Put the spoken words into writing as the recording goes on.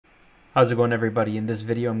How's it going, everybody? In this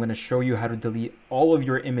video I'm going to show you how to delete all of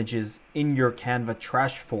your images in your Canva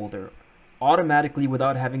trash folder automatically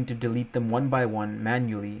without having to delete them one by one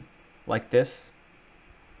manually like this,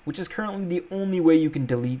 which is currently the only way you can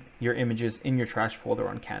delete your images in your trash folder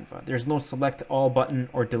on Canva. There's no select all button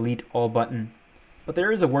or delete all button, but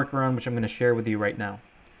there is a workaround which I'm going to share with you right now.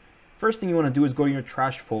 First thing you want to do is go to your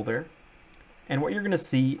trash folder, and what you're going to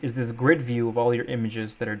see is this grid view of all your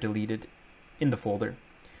images that are deleted in the folder.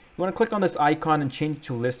 You want to click on this icon and change it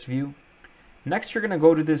to list view. Next, you're going to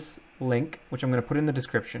go to this link, which I'm going to put in the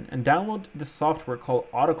description, and download this software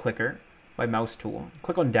called AutoClicker by Mouse Tool.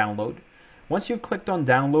 Click on download. Once you've clicked on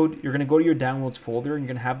download, you're going to go to your downloads folder and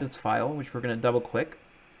you're going to have this file, which we're going to double click,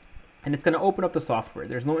 and it's going to open up the software.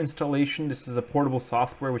 There's no installation. This is a portable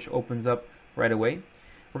software which opens up right away.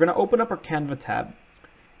 We're going to open up our Canva tab,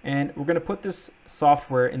 and we're going to put this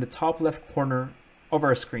software in the top left corner of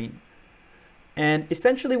our screen. And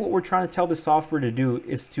essentially what we're trying to tell the software to do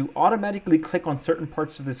is to automatically click on certain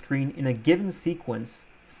parts of the screen in a given sequence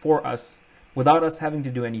for us without us having to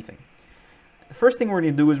do anything. The first thing we're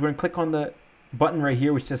going to do is we're going to click on the button right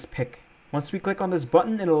here which says pick. Once we click on this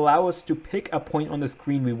button, it'll allow us to pick a point on the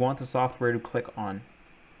screen we want the software to click on.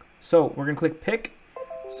 So we're going to click pick,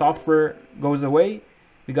 software goes away,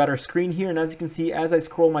 we got our screen here, and as you can see, as I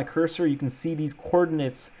scroll my cursor, you can see these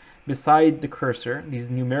coordinates beside the cursor, these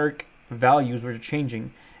numeric values which are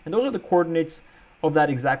changing, and those are the coordinates of that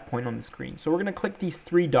exact point on the screen. So we're going to click these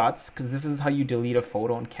three dots because this is how you delete a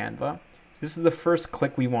photo on Canva. So this is the first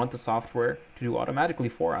click we want the software to do automatically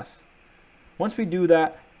for us. Once we do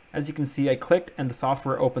that, as you can see, I clicked and the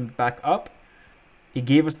software opened back up. It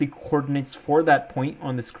gave us the coordinates for that point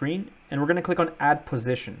on the screen, and we're going to click on add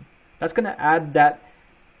position. That's going to add that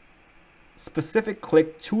specific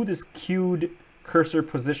click to this queued cursor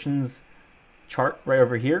positions chart right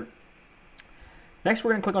over here. Next,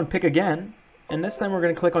 we're going to click on pick again, and this time we're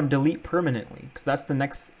going to click on delete permanently because that's the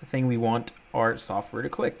next thing we want our software to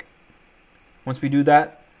click. Once we do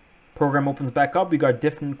that, program opens back up. We got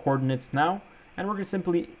different coordinates now, and we're going to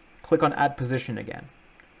simply click on add position again.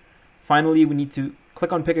 Finally, we need to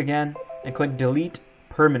click on pick again and click delete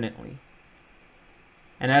permanently.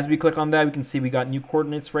 And as we click on that, we can see we got new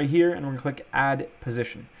coordinates right here, and we're going to click add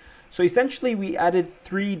position. So essentially, we added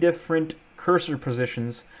three different cursor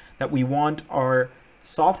positions that we want our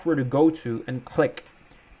software to go to and click,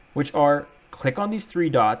 which are click on these three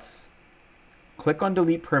dots, click on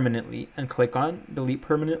delete permanently, and click on delete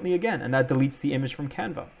permanently again, and that deletes the image from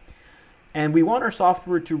Canva. And we want our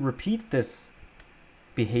software to repeat this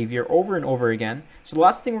behavior over and over again. So the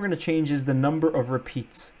last thing we're going to change is the number of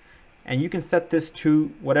repeats, and you can set this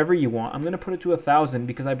to whatever you want. I'm going to put it to 1,000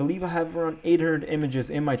 because I believe I have around 800 images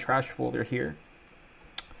in my trash folder here.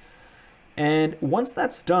 And once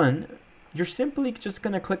that's done, you're simply just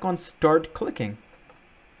going to click on start clicking,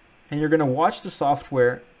 and you're going to watch the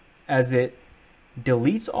software as it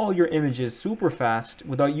deletes all your images super fast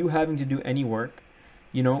without you having to do any work.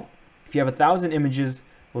 You know, if you have 1,000 images,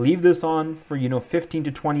 leave this on for 15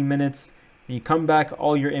 to 20 minutes. When you come back,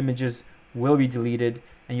 all your images will be deleted,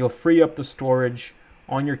 and you'll free up the storage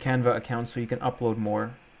on your Canva account so you can upload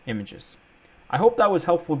more images. I hope that was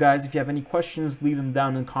helpful, guys. If you have any questions, leave them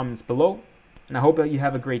down in the comments below, and I hope that you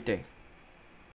have a great day.